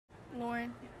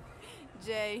Lauren.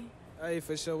 Jay. Hey,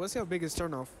 for sure. What's your biggest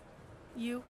turnoff?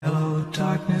 You. Hello,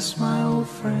 darkness, my old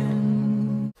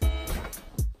friend.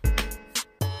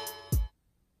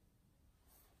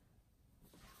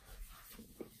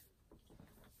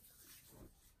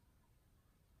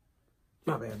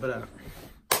 My bad, but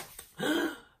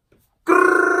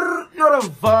not a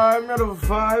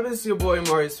vibe. It's your boy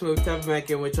Mario Smooth tapping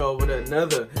back in with y'all with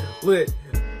another lit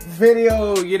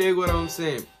video. You dig what I'm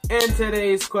saying? And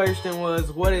today's question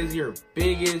was, what is your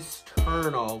biggest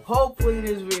turn off? Hopefully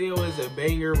this video is a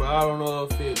banger, but I don't know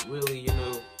if it really,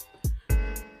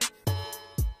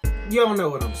 y'all know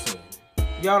what I'm saying.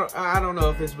 I don't know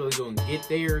if it's really gonna get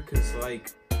there, cause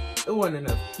like it wasn't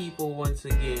enough people once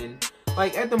again.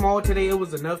 Like at the mall today, it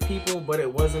was enough people, but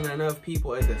it wasn't enough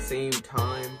people at the same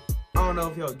time. I don't know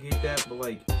if y'all get that, but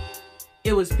like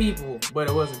it was people, but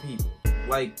it wasn't people.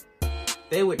 Like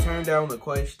they would turn down the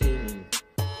question, and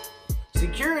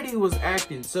security was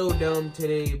acting so dumb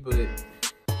today, but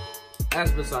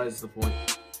that's besides the point.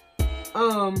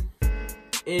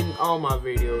 In all my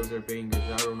videos are bangers.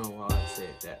 I don't know why I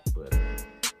said that, but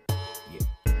yeah.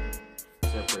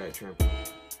 Except for that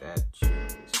trampoline. That shit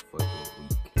is fucking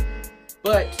weak.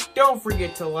 But don't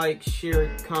forget to like, share,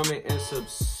 comment, and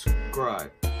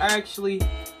subscribe. Actually,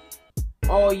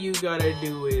 all you gotta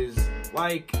do is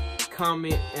like,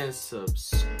 comment, and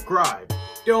subscribe.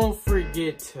 Don't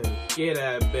forget to get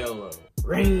that bell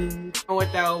ring. And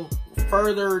without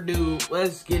further ado,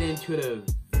 let's get into the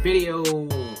video.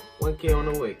 1K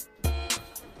on the way.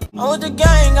 I was the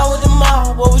gang, I was the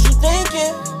mob, what was you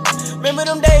thinking? Remember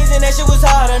them days and that shit was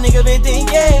hard, a nigga been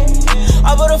thinking.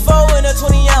 I put a 4 in a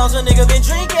 20 ounce, a nigga been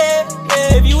drinking.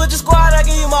 If you with the squad, I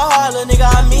give you my heart, little nigga,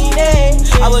 I mean it.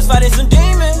 I was fighting some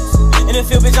demons, in the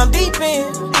field, bitch, I'm deep in.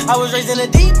 I was raised in the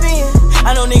deep end,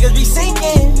 I know niggas be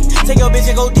sinking. Take your bitch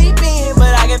and go deep in,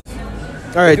 but I get.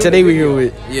 Alright, today we're here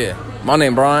with My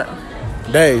name Bryant.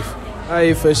 Dave.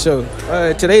 Hey, for sure.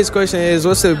 Today's question is,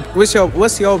 what's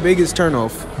your biggest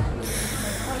turnoff?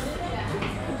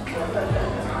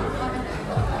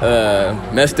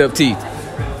 Messed up teeth.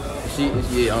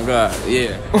 Yeah, on God,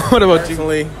 yeah. What about you?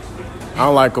 Personally, I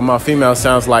don't like when my female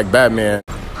sounds like Batman.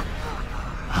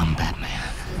 I'm Batman.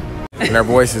 And her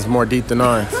voice is more deep than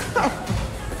ours.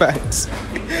 Facts.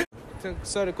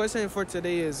 So the question for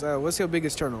today is, what's your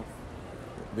biggest turnoff?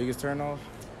 Biggest turn off?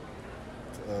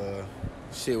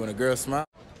 Shit, when a girl smile.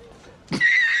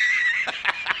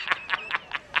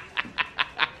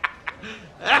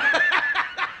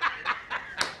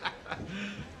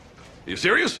 You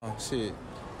serious? Oh, shit.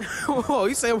 Whoa,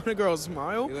 you say when a girl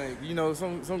smile? Like,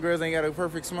 some girls ain't got a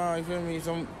perfect smile, you feel me?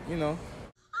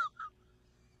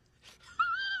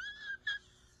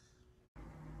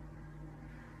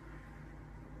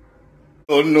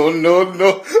 Oh, no.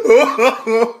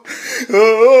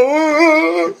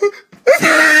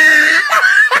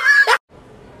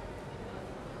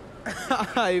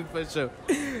 Hi, for sure.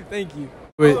 Thank you.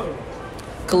 Wait.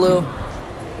 Khalil.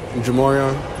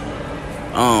 Jamorion.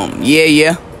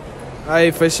 Yeah.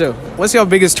 Hi, for sure. What's your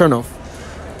biggest turnoff?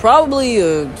 Probably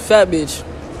a fat bitch.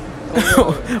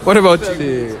 What about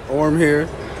you? Arm hair.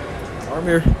 I'm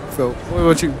here. Phil. What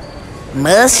about you?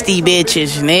 Musty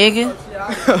bitches, nigga.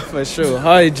 For sure.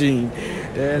 Hygiene.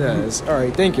 That is. All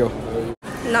right. Thank you.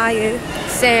 Naya.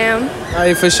 Sam.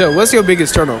 Hi, for sure. What's your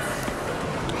biggest turnoff?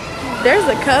 There's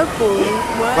a couple.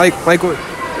 What? Like what?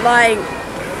 Like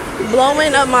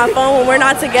blowing up my phone when we're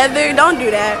not together. Don't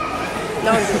do that.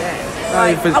 Don't do that.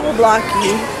 Like, I will block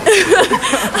you.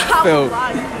 I will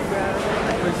block you,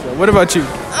 bro. What about you?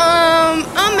 I'm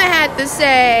gonna have to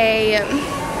say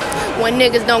when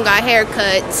niggas don't got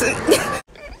haircuts.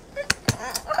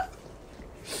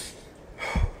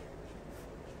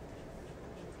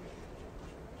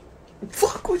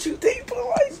 Fuck what you think, but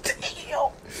like,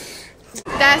 damn.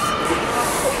 That's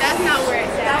not where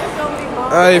it's at. All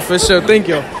right, for sure. Thank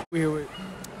you. We here with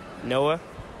Noah.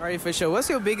 All right, for sure. What's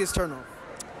your biggest turnoff?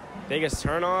 Biggest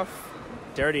turnoff?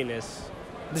 Dirtiness.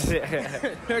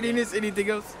 Dirtiness. Anything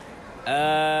else?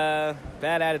 Bad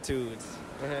attitudes.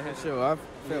 For sure. I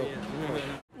felt.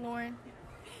 Lauren.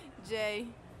 Jay.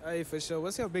 Hey, for sure.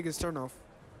 What's your biggest turnoff?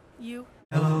 You.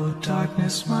 Hello,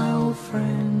 darkness, my old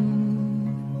friend.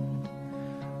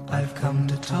 I've come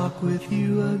to talk with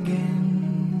you again.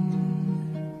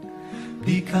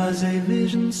 Because a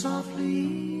vision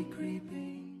softly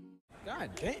creeping. God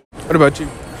damn. What about you?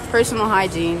 Personal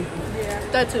hygiene. Yeah.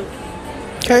 That too.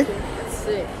 Okay.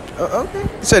 Sick. Okay.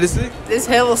 You said it's sick? It's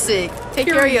hella sick. Take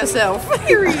care of yourself. All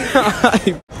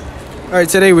right,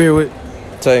 today we're here with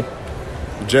Tay.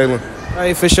 Jalen. All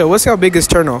right, for sure. What's your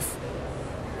biggest turnoff?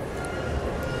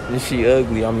 If she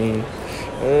ugly, I mean,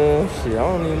 Shit, I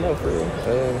don't even know for real.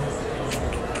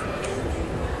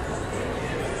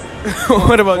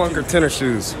 What about Clunker tennis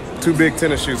shoes. Two big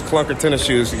tennis shoes. Clunker tennis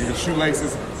shoes. You get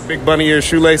shoelaces, big bunny ear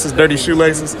shoelaces, dirty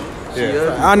shoelaces.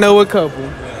 Yeah. I know a couple.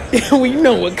 We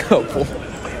know a couple.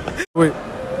 Wait,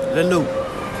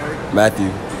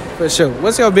 Matthew. for sure.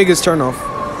 What's your biggest turnoff?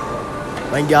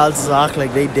 When girls act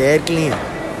like they dead clean.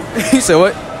 You said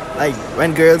what? Like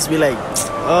when girls be like,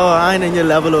 oh, I ain't in your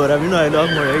level or whatever. You know I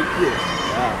love more, right?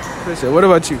 Yeah. For sure. What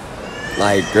about you?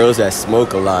 Like girls that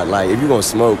smoke a lot. Like if you gonna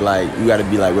smoke, like you gotta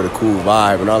be like with a cool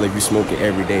vibe, and all if you smoke it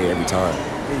every day, every time.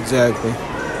 Exactly.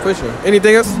 For sure.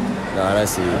 Anything else? Nah,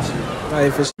 that's it. All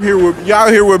right, for sure. Y'all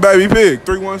here with Baby Pig,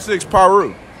 316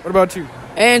 Paru. What about you?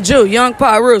 And Jew, Young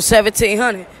Pyru,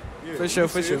 1700. For sure,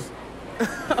 for sure.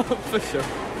 For sure.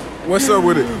 What's up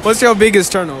with it? What's your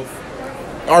biggest turnoff?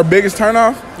 Our biggest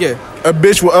turnoff? Yeah. A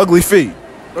bitch with ugly feet.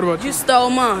 What about You stole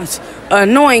mine.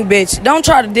 Annoying bitch. Don't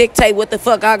try to dictate what the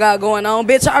fuck I got going on.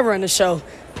 Bitch, I run the show.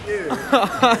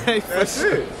 That's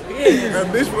it. Yeah. A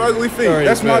bitch with ugly feet.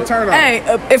 That's my turnoff. Hey,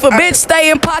 if a bitch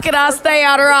stay in pocket, I'll stay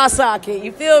out of her eye socket.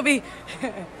 You feel me?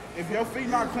 If your feet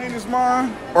not clean as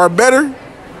mine or better,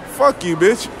 fuck you,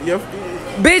 bitch.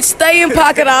 Bitch, stay in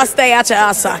pocket, I'll stay out your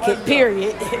eye socket.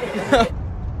 Period.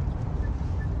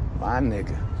 My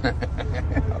nigga.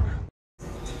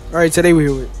 All right, today we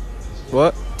here with.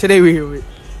 What? Today we here with.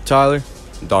 Tyler.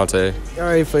 Dante. All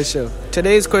right, for sure.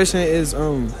 Today's question is,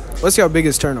 what's your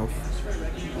biggest turnoff?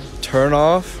 Turn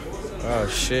off? Oh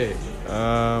shit.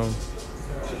 I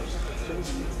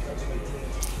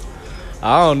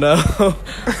don't know.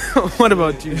 What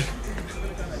about you?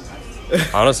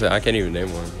 Honestly, I can't even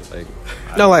name one.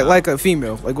 No, like a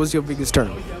female. Like, what's your biggest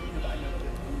turnoff?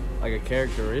 Like a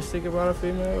characteristic about a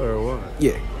female or what?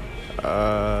 Yeah.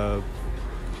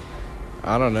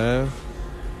 I don't know.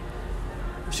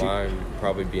 Mine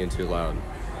probably being too loud.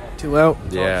 Too loud?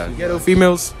 Yeah. Ghetto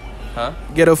females? Huh?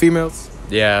 Ghetto females?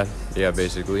 Yeah,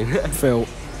 basically. Felt.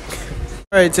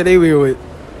 All right, today we here with.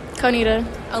 Konita,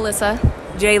 Alyssa,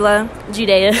 Jayla,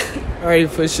 Judea. All right,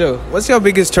 for sure. What's your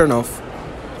biggest turnoff?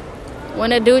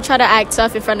 When a dude try to act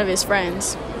tough in front of his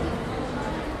friends.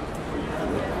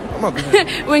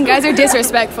 When guys are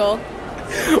disrespectful.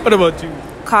 What about you?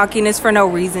 Cockiness for no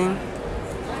reason.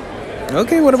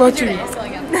 Okay, what about you?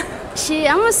 Shit,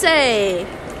 I'm gonna say,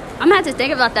 I'm gonna have to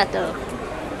think about that though.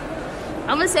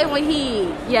 I'm gonna say when he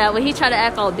tried to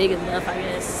act all big and tough, I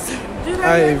guess. All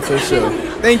right, for sure.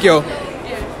 Thank you. All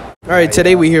right,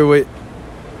 today we here with.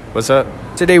 What's up?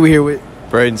 Today we here with.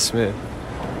 Braden Smith.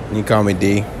 You can call me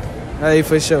D. All right,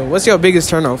 for sure. What's your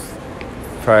biggest turnoff?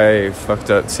 Probably fucked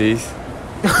up teeth.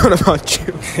 What about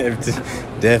you?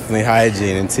 Definitely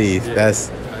hygiene and teeth.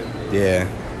 Yeah.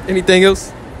 Anything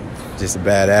else? Just a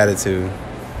bad attitude.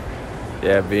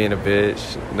 Yeah, being a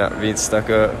bitch, not being stuck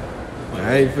up. All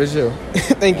right, for sure.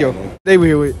 Thank you. Today we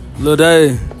here with. Lil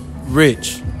Day,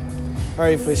 Rich. All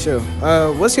right, for sure.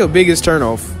 What's your biggest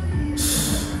turnoff?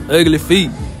 Ugly feet.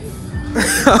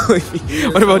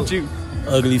 What about you?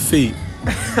 Ugly feet.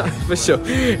 For sure.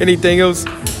 Anything else?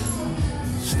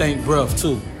 Stink breath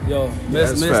too. Yo,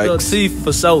 messed facts. up teeth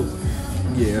for sure.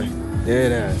 Yeah. Yeah,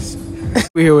 it is.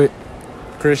 We here with.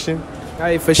 Christian. All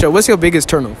right, for sure. What's your biggest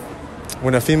turnoff?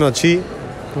 When a female cheat.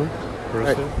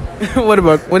 Right.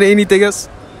 What? Anything else?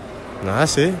 No,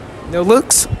 that's it. No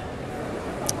looks.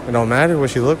 It don't matter what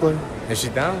she look like. If she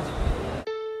down.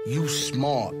 You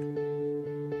smart.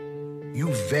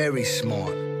 You very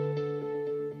smart.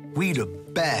 We the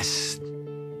best.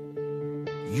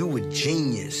 You a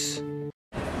genius.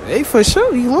 Hey, for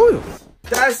sure, he loyal.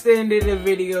 That's the end of the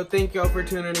video. Thank y'all for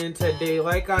tuning in today.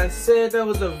 Like I said, that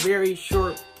was a very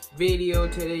short video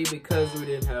today because we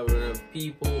didn't have enough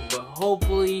people. But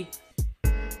hopefully,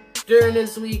 during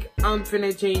this week, I'm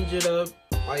finna change it up.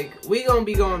 Like, we gonna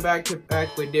be going back to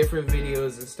back with different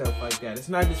videos and stuff like that. It's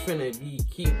not just finna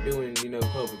keep doing,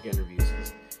 public interviews.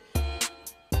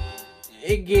 'Cause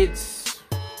it gets...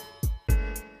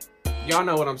 Y'all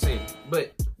know what I'm saying.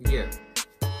 But, yeah.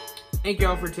 Thank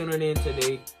y'all for tuning in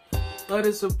today. Let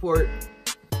us support.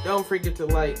 Don't forget to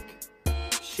like,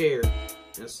 share,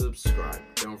 and subscribe.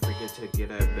 Don't forget to get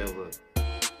that bell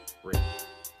ring.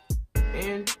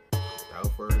 And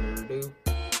without further ado,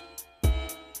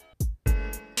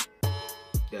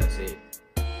 that's it.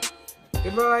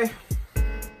 Goodbye.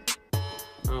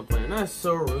 I'm playing. That's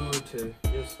so rude to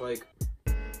just